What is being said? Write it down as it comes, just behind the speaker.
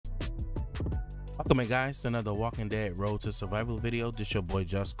Welcome in, guys, to another Walking Dead Road to Survival video. This your boy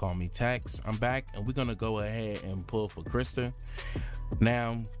JustCMTexx. I'm back and we're gonna go ahead and pull for Christa.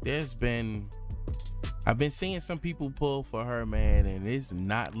 Now I've been seeing some people pull for her, man, and it's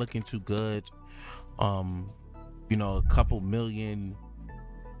not looking too good. You know, a couple million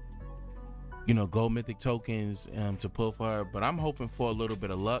gold mythic tokens to pull for her, but I'm hoping for a little bit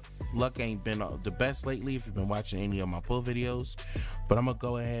of luck. Luck ain't been the best lately if you've been watching any of my pull videos, but I'm gonna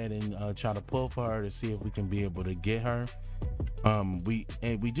go ahead and try to pull for her to see if we can be able to get her. We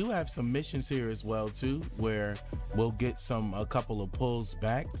do have some missions here as well too, where we'll get a couple of pulls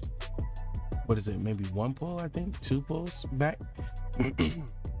back. What is it, maybe one pull? I think 2 pulls back.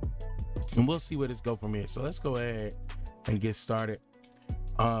 And we'll see where this go from here. So let's go ahead and get started.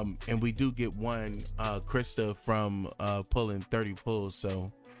 And we do get one Christa from pulling 30 pulls, so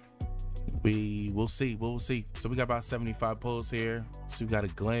we'll see. So we got about 75 pulls here. So we got a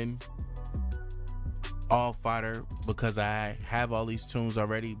Glenn, all fighter, because I have all these tunes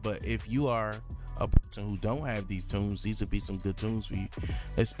already. But if you are a person who don't have these tunes, these would be some good tunes for you,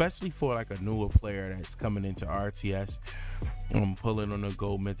 especially for like a newer player that's coming into RTS. Pulling on the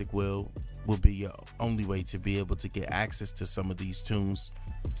gold mythic will be your only way to be able to get access to some of these tunes.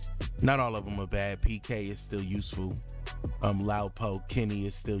 Not all of them are bad. PK is still useful. Laupo, Kenny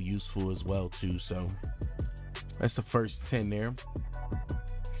is still useful as well too. So that's the first 10 there.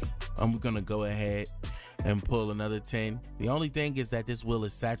 We're gonna go ahead and pull another 10. The only thing is that this wheel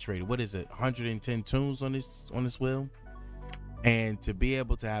is saturated. What is it, 110 tunes on this wheel? And to be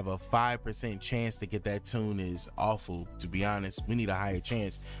able to have a 5% chance to get that tune is awful, to be honest. We need a higher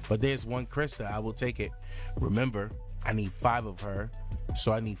chance, but there's one Christa. I will take it. Remember, I need 5 of her,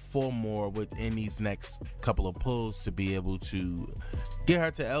 so I need 4 more within these next couple of pulls to be able to get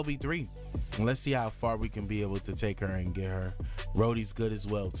her to LB3. And let's see how far we can be able to take her and get her. Rhodey's good as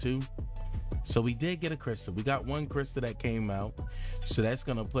well too. So we did get a Christa. We got one Christa that came out, so that's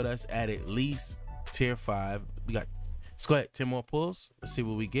gonna put us at least tier 5. Let's go ahead, 10 more pulls. Let's see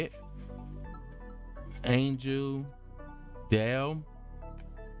what we get. Angel, Dale.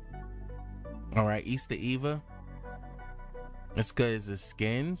 All right, Easter Eva. That's good as the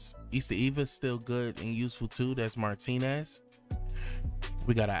skins. Easter Eva is still good and useful too. That's Martinez.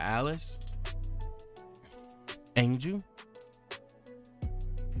 We got our Alice, Angel,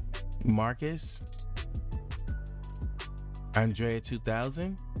 Marcus, Andrea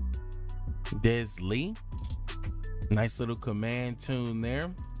 2000. There's Lee. Nice little command tune there.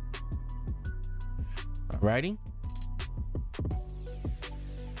 Alrighty.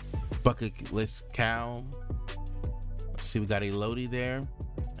 Bucketless Cow. Let's see, we got a Lodi there.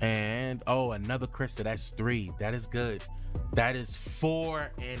 And oh, another Christa. That's 3. That is good. That is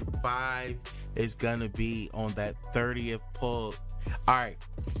 4 and 5 is gonna be on that 30th pull. Alright.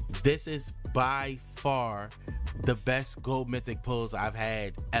 This is by far the best gold mythic pulls I've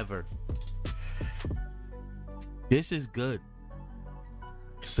had ever. This is good.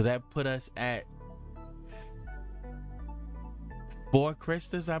 So that put us at 4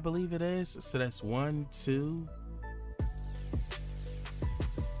 Christas, I believe it is. So that's 1, 2,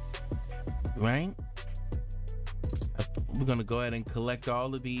 right? We're gonna go ahead and collect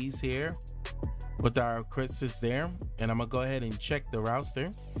all of these here with our Christas there, and I'm gonna go ahead and check the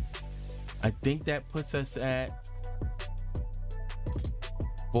roster. I think that puts us at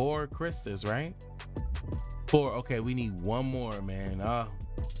 4 Christas, right? 4. Okay, we need 1 more, man. Now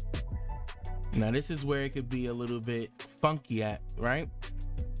this is where it could be a little bit funky at, right?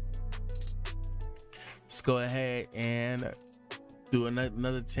 Let's go ahead and do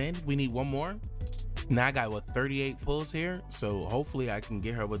another 10. We need 1 more. Now I got 38 pulls here, so hopefully I can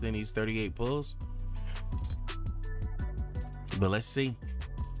get her within these 38 pulls. But let's see.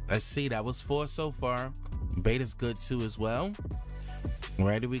 That was 4 so far. Beta's good too as well.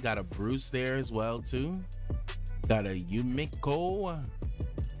 Alrighty, we got a Bruce there as well too. Got a Yumiko,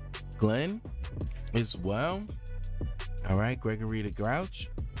 Glenn as well. All right, Gregory the Grouch.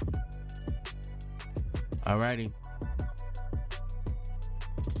 Alrighty.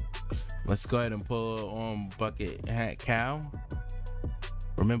 Let's go ahead and pull on Bucket Hat Cow.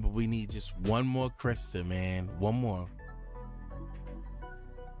 Remember, we need just 1 more Christa, man. 1 more.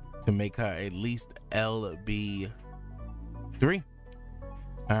 To make her at least LB3.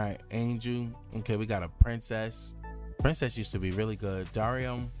 All right, Angel. Okay, we got a Princess. Princess used to be really good.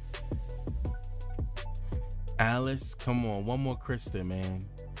 Dario, Alice. Come on, 1 more Christa, man.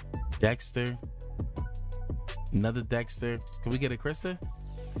 Dexter. Another Dexter. Can we get a Christa?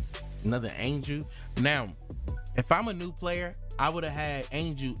 Another Angel. Now, if I'm a new player, I would have had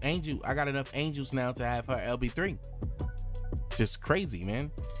Angel. I got enough Angels now to have her LB3. Just crazy, man.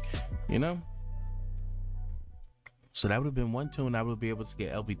 You know? So that would have been one Toon. I would be able to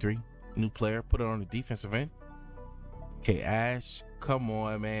get LB3. New player, put it on the defensive end. Okay, Ash, come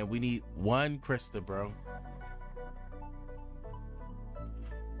on, man. We need one Christa, bro.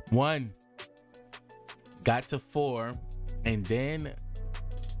 One. Got to 4, and then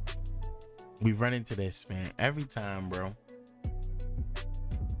we run into this, man. Every time, bro.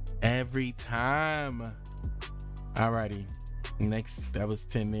 Every time. Alrighty. Next, that was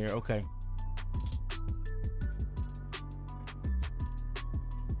 10 there. Okay.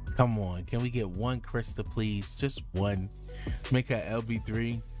 Come on. Can we get one Christa, please? Just one. Make her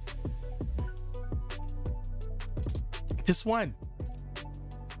LB3. Just one.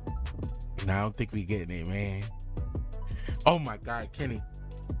 No, I don't think we getting it, man. Oh my God, Kenny.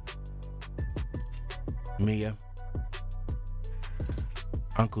 Mia.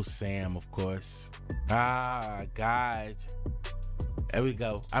 Uncle Sam, of course. Ah, God. There we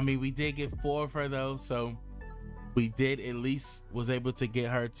go. I mean, we did get 4 of her though, so we did at least was able to get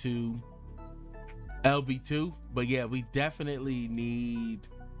her to LB2. But yeah, we definitely need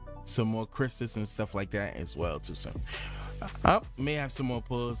some more Christas and stuff like that as well too. So may have some more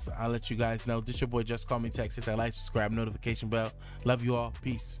pulls. I'll let you guys know. This your boy JustCMTexx. Hit that like, subscribe, notification bell. Love you all.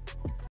 Peace.